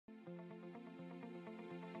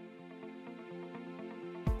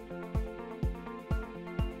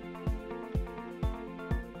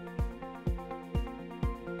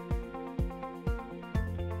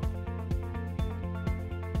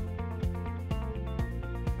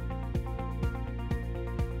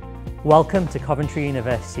Welcome to Coventry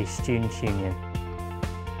University Student Union.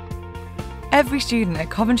 Every student at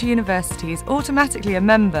Coventry University is automatically a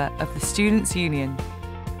member of the Students' Union.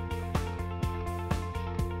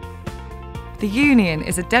 The Union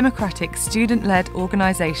is a democratic, student-led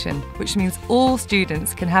organisation, which means all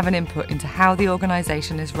students can have an input into how the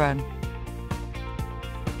organisation is run.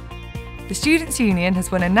 The Students' Union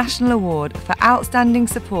has won a national award for outstanding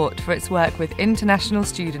support for its work with international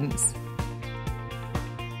students.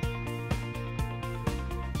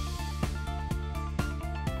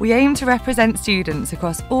 We aim to represent students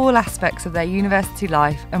across all aspects of their university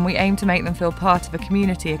life, and we aim to make them feel part of a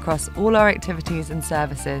community across all our activities and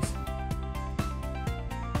services.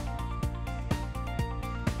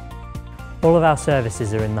 All of our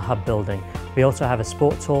services are in the Hub building. We also have a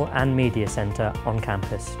sports hall and media centre on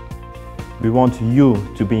campus. We want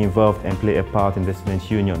you to be involved and play a part in the Students'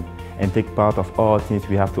 Union and take part of all things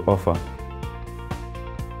we have to offer.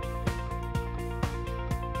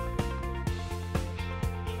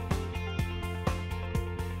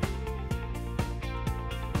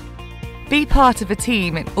 Be part of a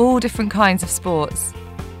team in all different kinds of sports.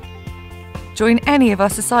 Join any of our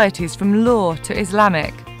societies from law to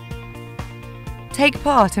Islamic. Take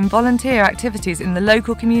part in volunteer activities in the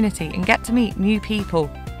local community and get to meet new people.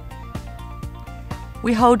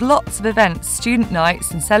 We hold lots of events, student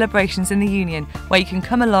nights and celebrations in the Union where you can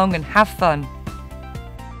come along and have fun.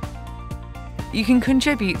 You can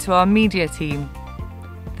contribute to our media team.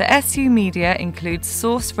 The SU media includes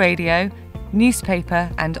Source Radio,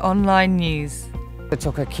 newspaper and online news. I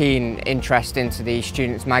took a keen interest into the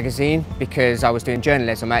Students' magazine because I was doing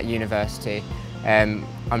journalism at university. I'm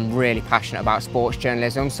really passionate about sports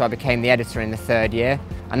journalism, so I became the editor in the third year,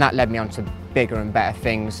 and that led me on to bigger and better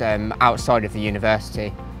things outside of the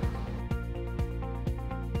university.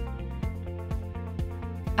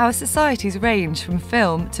 Our societies range from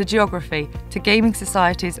film to geography to gaming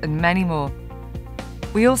societies and many more.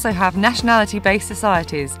 We also have nationality-based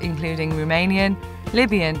societies including Romanian,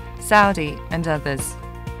 Libyan, Saudi and others.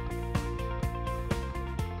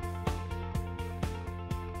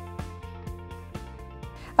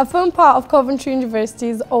 A fun part of Coventry University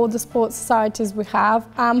is all the sports societies we have.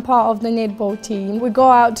 I'm part of the netball team. We go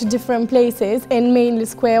out to different places and mainly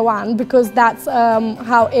Square One because that's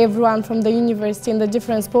how everyone from the university and the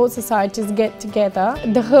different sports societies get together.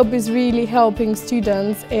 The hub is really helping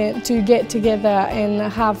students to get together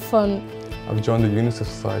and have fun. I've joined the UNICEF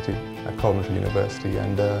Society at Coventry University,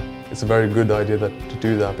 and it's a very good idea to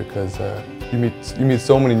do that because you meet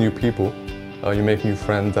so many new people, you make new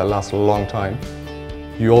friends that last a long time.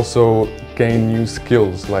 You also gain new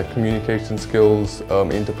skills like communication skills,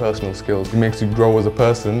 interpersonal skills. It makes you grow as a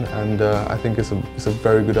person, and I think it's a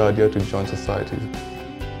very good idea to join societies.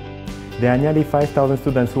 There are nearly 5,000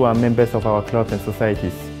 students who are members of our clubs and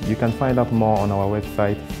societies. You can find out more on our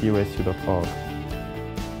website, cusu.org.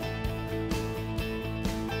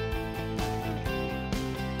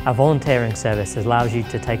 Our volunteering service allows you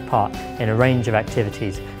to take part in a range of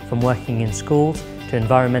activities, from working in schools to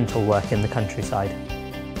environmental work in the countryside.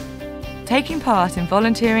 Taking part in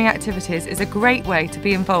volunteering activities is a great way to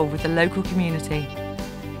be involved with the local community.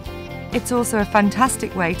 It's also a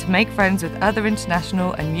fantastic way to make friends with other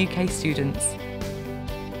international and UK students.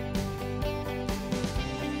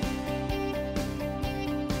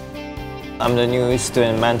 I'm the new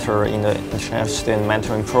student mentor in the International Student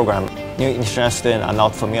Mentoring Program. New international students are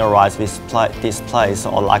not familiarized with this place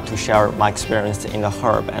or like to share my experience in the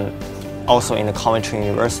hub and also in the Coventry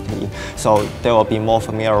University, so they will be more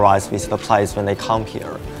familiarized with the place when they come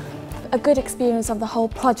here. A good experience of the whole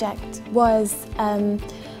project was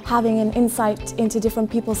having an insight into different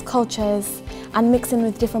people's cultures and mixing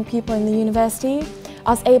with different people in the university.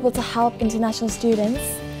 I was able to help international students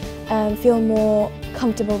feel more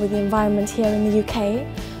comfortable with the environment here in the UK.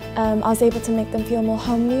 I was able to make them feel more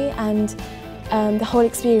homely, and the whole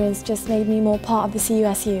experience just made me more part of the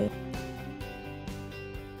CUSU.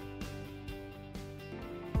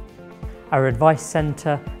 Our advice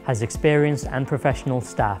centre has experienced and professional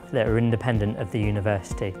staff that are independent of the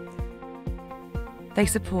university. They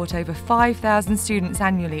support over 5,000 students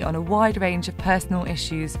annually on a wide range of personal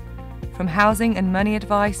issues, from housing and money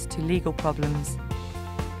advice to legal problems.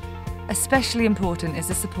 Especially important is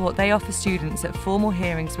the support they offer students at formal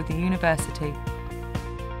hearings with the university.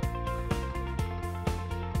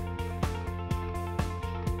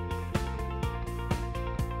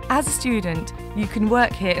 As a student, you can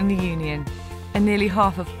work here in the Union, and nearly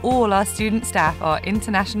half of all our student staff are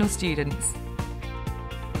international students.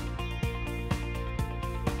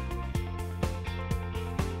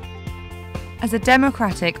 As a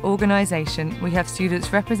democratic organisation, we have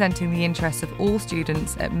students representing the interests of all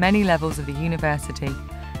students at many levels of the university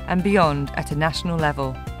and beyond at a national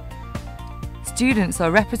level. Students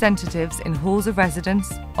are representatives in halls of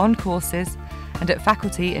residence, on courses and at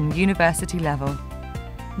faculty and university level.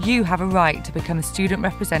 You have a right to become a student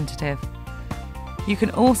representative. You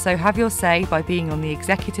can also have your say by being on the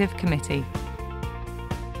executive committee.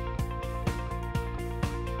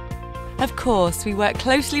 Of course, we work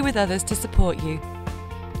closely with others to support you.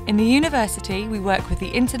 In the university, we work with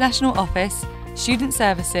the International Office, Student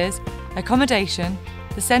Services, Accommodation,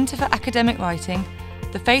 the Centre for Academic Writing,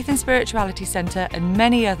 the Faith and Spirituality Centre and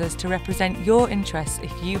many others to represent your interests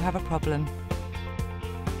if you have a problem.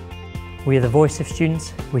 We are the voice of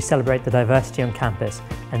students, we celebrate the diversity on campus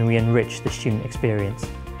and we enrich the student experience.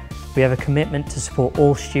 We have a commitment to support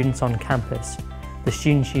all students on campus. The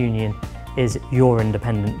Student Union is your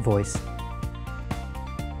independent voice.